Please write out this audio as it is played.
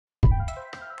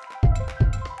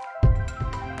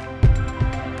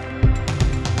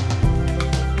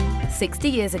60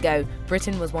 years ago,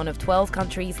 Britain was one of 12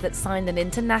 countries that signed an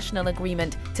international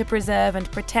agreement to preserve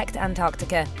and protect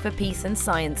Antarctica for peace and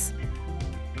science.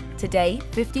 Today,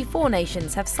 54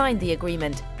 nations have signed the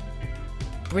agreement.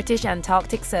 British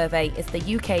Antarctic Survey is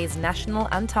the UK's national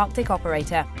Antarctic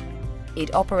operator.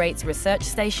 It operates research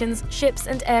stations, ships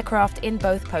and aircraft in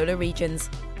both polar regions.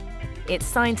 Its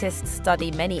scientists study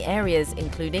many areas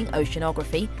including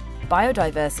oceanography,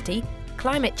 biodiversity,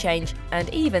 climate change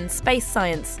and even space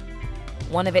science.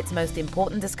 One of its most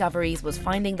important discoveries was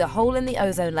finding the hole in the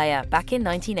ozone layer back in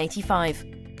 1985.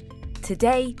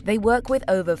 Today, they work with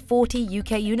over 40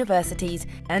 UK universities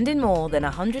and in more than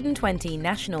 120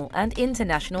 national and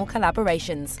international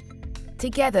collaborations.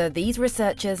 Together, these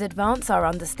researchers advance our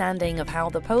understanding of how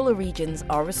the polar regions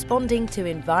are responding to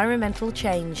environmental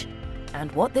change and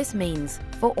what this means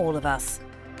for all of us.